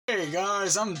Hey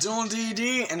guys, I'm Dylan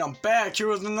D.E.D, and I'm back here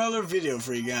with another video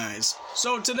for you guys.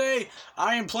 So today,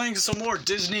 I am playing some more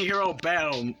Disney Hero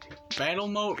Battle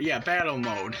Mode? Yeah, Battle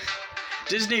Mode.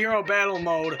 Disney Hero Battle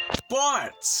Mode,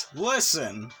 but,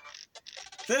 listen,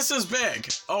 this is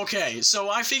big. Okay, so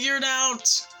I figured out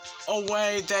a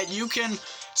way that you can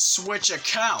switch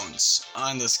accounts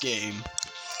on this game.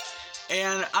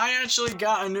 And I actually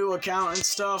got a new account and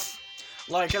stuff.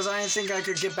 Like, cause I didn't think I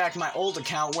could get back my old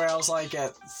account where I was like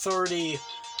at 30,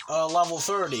 level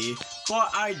 30. But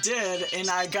I did, and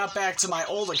I got back to my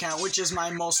old account, which is my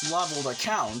most leveled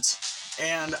account.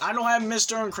 And I don't have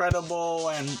Mr. Incredible,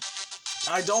 and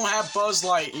I don't have Buzz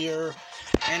Lightyear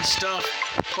and stuff.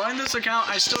 But in this account,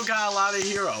 I still got a lot of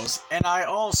heroes. And I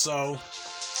also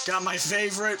got my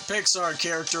favorite Pixar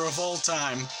character of all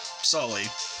time, Sulley.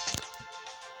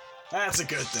 That's a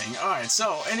good thing. Alright,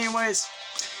 so anyways,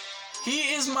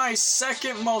 he is my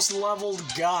second most leveled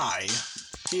guy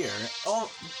here.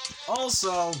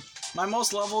 Also, my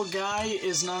most leveled guy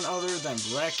is none other than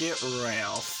Wreck-It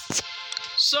Ralph.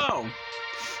 So,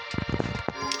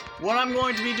 what I'm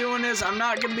going to be doing is, I'm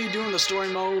not going to be doing the story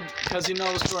mode, because you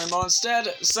know the story mode.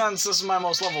 Instead, since this is my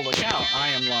most leveled account, I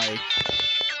am like,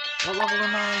 what level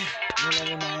am I? What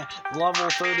level am I? Level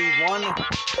 31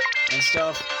 and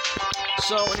stuff.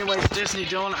 So, anyways, Disney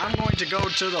Dylan, I'm going to go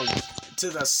to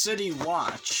the City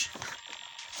Watch.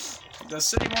 The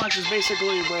City Watch is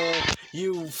basically where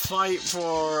you fight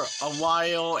for a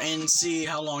while and see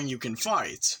how long you can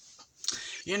fight.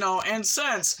 You know, and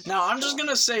since, now I'm just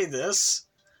gonna say this,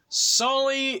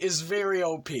 Sulley is very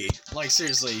OP. Like,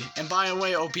 seriously. And by the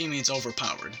way, OP means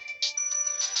overpowered.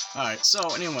 Alright,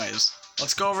 so anyways,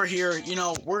 let's go over here. You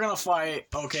know, we're gonna fight.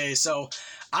 Okay, so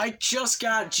I just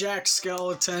got Jack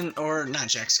Skellington.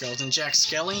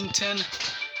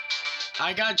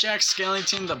 I got Jack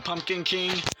Skellington, the Pumpkin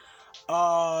King,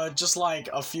 just like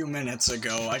a few minutes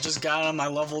ago. I just got him, I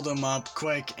leveled him up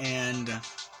quick, and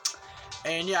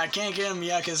yeah, I can't get him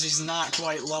yet because he's not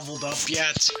quite leveled up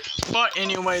yet. But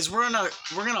anyways, we're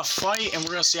gonna fight, and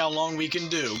we're gonna see how long we can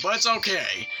do. But it's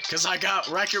okay, because I got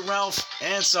Wreck-It Ralph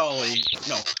and Sulley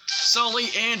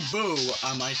and Boo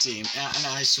on my team, and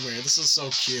I swear, this is so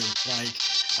cute. Like,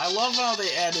 I love how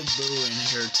they added Boo in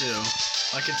here, too.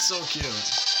 Like, it's so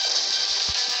cute.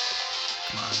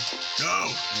 Come on. Go!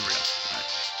 Here we go. Alright.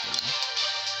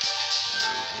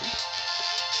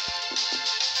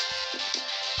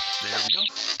 There we go.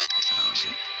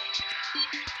 Okay.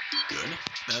 Good.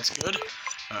 That's good.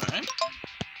 Alright.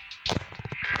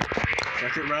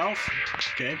 Wreck-It Ralph.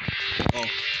 Okay. Oh.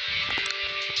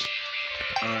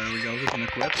 Alright, there we go. We can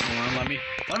equip. Hold on,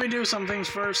 let me do some things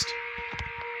first.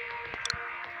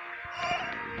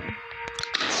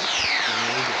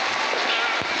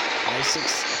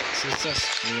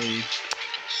 Successfully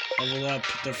leveled up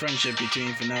the friendship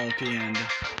between Penelope and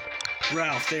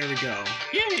Ralph. There we go.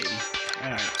 Yay!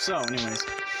 Alright, so anyways,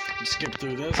 let's skip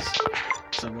through this.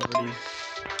 So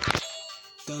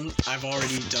I've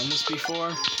already done this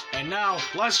before. And now,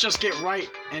 let's just get right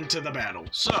into the battle.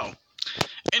 So,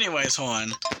 anyways, hold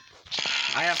on.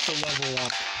 I have to level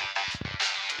up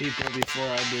people before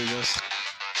I do this.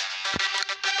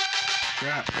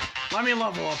 Crap. Let me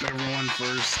level up everyone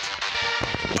first.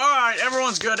 Alright,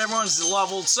 everyone's good, everyone's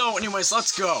leveled, so anyways,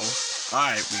 let's go.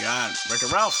 Alright, we got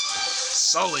Wreck-It Ralph,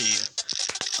 Sulley,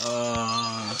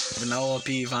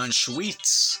 Vanellope Von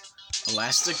Schweetz,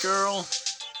 Elastic Girl,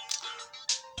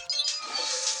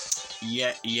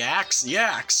 Yaks,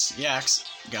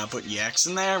 gotta put Yaks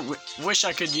in there. Wish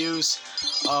I could use,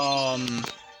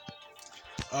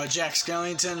 Jack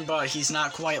Skellington, but he's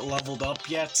not quite leveled up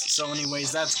yet, so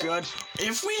anyways, that's good.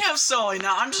 If we have Sulley,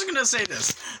 now, I'm just gonna say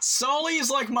this. Sulley is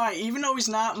like even though he's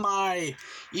not my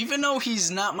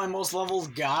most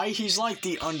leveled guy, he's like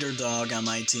the underdog on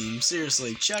my team.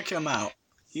 Seriously, check him out.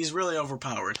 He's really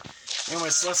overpowered.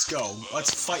 Anyways, let's go.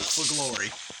 Let's fight for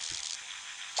glory.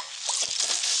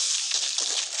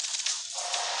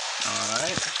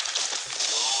 Alright.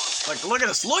 Like, look at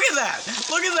this. Look at that.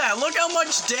 Look at that. Look how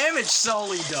much damage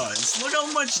Sulley does. Look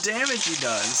how much damage he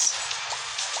does.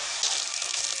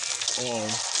 Oh.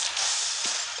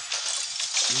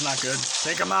 He's not good.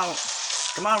 Take him out.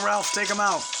 Come on, Ralph. Take him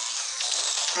out.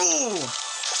 Ooh.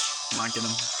 Come on, get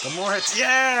him. The more hits.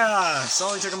 Yeah!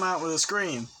 Sulley took him out with a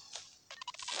scream.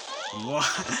 What?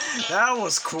 That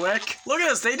was quick. Look at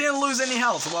this. They didn't lose any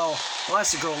health. Well,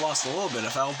 Elastic Girl lost a little bit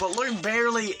of health, but look,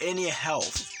 barely any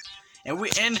health. And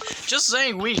just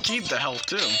saying, we keep the health,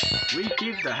 too. We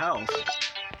keep the health.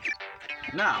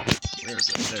 Now, where is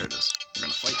it? There it is. We're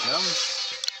gonna fight them.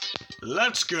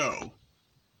 Let's go.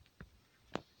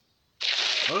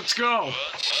 Let's go.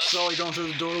 Sulley going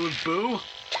through the door with Boo.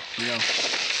 Here we go.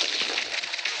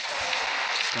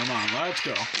 Come on, let's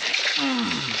go.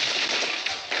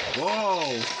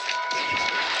 Whoa.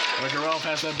 Wreck-It Ralph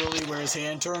has that ability where his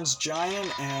hand turns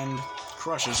giant and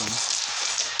crushes him.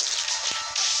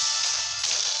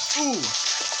 Ooh.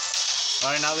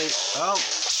 Alright, now they... Oh,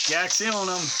 Yak's healing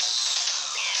him.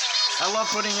 I love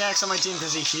putting Yaks on my team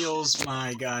because he heals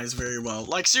my guys very well.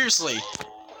 Like, seriously.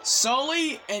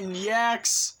 Sulley and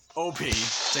Yaks OP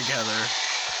together.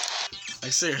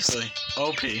 Like, seriously.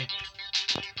 OP.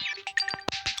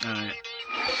 Alright.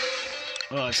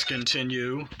 Let's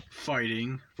continue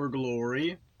fighting for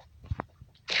glory.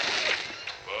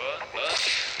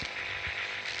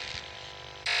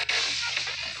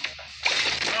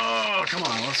 Oh, come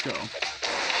on, let's go.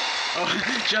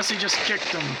 Oh, Jesse just kicked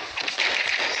him.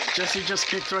 Jesse just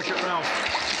kicked Wreck-It Ralph.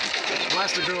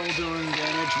 Elastigirl doing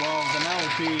damage while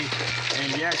Vanellope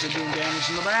and Yaks are doing damage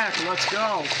in the back. Let's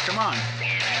go. Come on.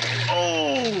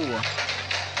 Oh!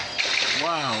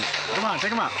 Wow. Come on,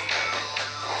 take him out.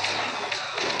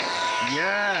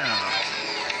 Yeah.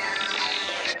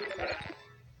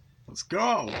 Let's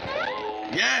go.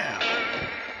 Yeah.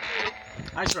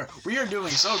 I swear, we are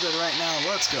doing so good right now.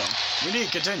 Let's go. We need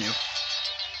to continue.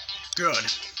 Good.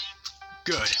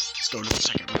 Good. Let's go to the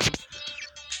second room.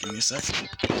 Give me a second.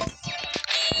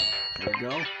 There we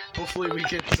go. Hopefully we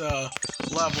get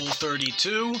level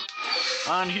 32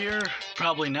 on here.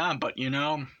 Probably not, but you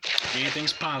know,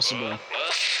 anything's possible.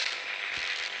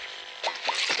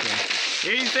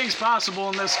 Okay. Anything's possible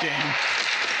in this game.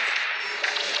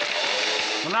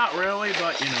 Well, not really,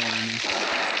 but you know what I mean.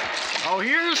 Oh,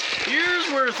 here's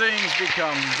where things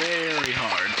become very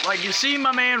hard. Like, you see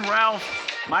my man Ralph,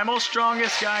 my most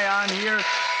strongest guy on here.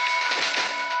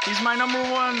 He's my number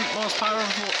one most powered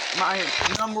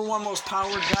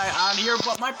guy on here,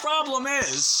 but my problem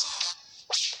is,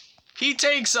 he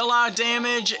takes a lot of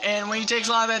damage, and when he takes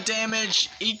a lot of that damage,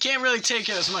 he can't really take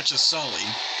it as much as Sulley.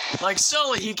 Like,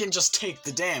 Sulley, he can just take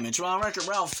the damage, while Wreck-It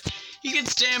Ralph, he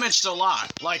gets damaged a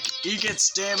lot. Like, he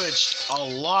gets damaged a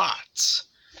lot.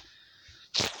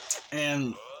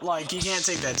 And, like, he can't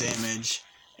take that damage,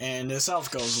 and his health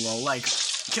goes low. Like,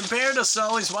 compared to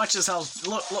Sulley's, watch his health.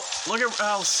 Look at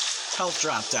Ralph's health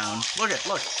drop down. Look,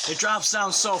 it drops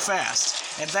down so fast,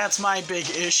 and that's my big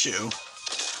issue.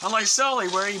 Unlike Sulley,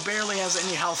 where he barely has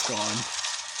any health gone.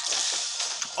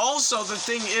 Also, the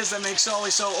thing is that makes Sulley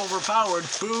so overpowered,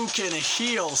 Boo can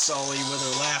heal Sulley with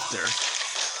her laughter.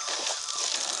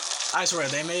 I swear,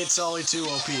 they made Sulley too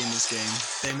OP in this game.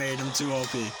 They made him too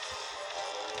OP.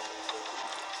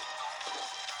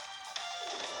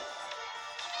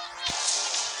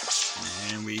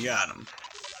 And we got him.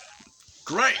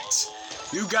 Great!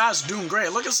 You guys are doing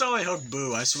great. Look at Sulley hook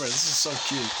Boo. I swear, this is so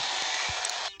cute.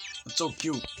 It's so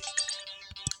cute.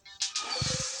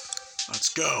 Let's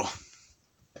go.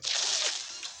 Let's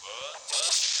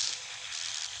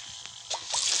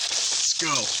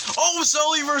go. Oh,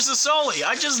 Sulley versus Sulley.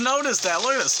 I just noticed that.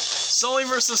 Look at this. Sulley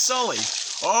versus Sulley.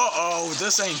 Uh-oh,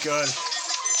 this ain't good.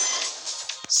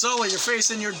 Sulley, you're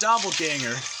facing your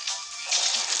doppelganger.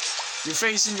 You're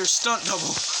facing your stunt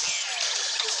double.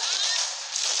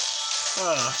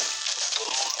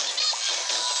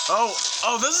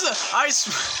 Oh, this is this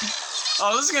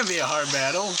is gonna be a hard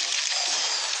battle.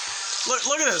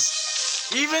 Look at this.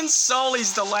 Even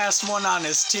Sulley's the last one on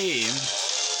his team.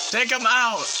 Take him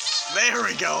out. There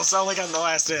we go. Sulley got the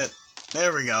last hit.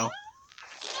 There we go.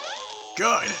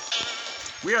 Good.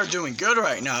 We are doing good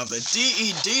right now. The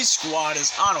D.E.D squad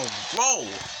is on a roll.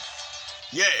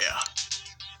 Yeah.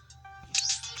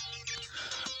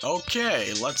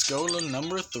 Okay, let's go to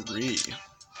number 3.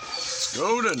 Let's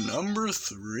go to number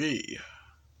 3.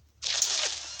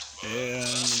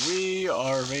 And we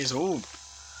are facing... Ooh.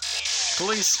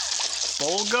 Police...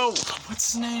 Bolgo?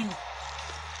 What's his name?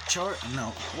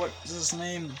 No. What is his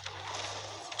name?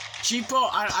 Cheapo?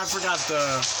 I forgot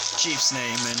the chief's name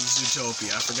in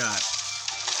Zootopia. I forgot.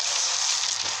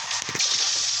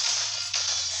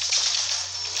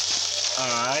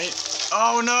 Alright.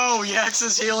 Oh no! Yaks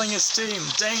is healing his team.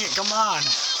 Dang it, come on.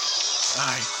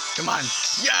 Alright, come on.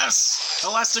 Yes!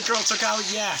 Elastigirl took out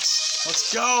Yaks.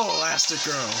 Let's go,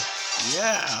 Elastigirl.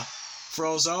 Yeah.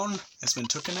 Frozone has been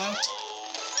taken out.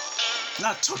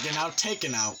 Not taken out,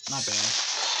 taken out. Not bad.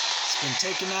 It's been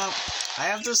taken out. I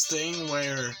have this thing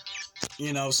where,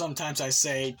 you know, sometimes I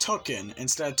say tooken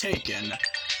instead of taken.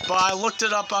 But I looked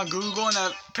it up on Google, and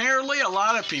apparently a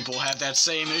lot of people have that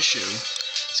same issue.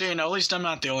 So, you know, at least I'm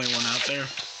not the only one out there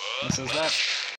that says that.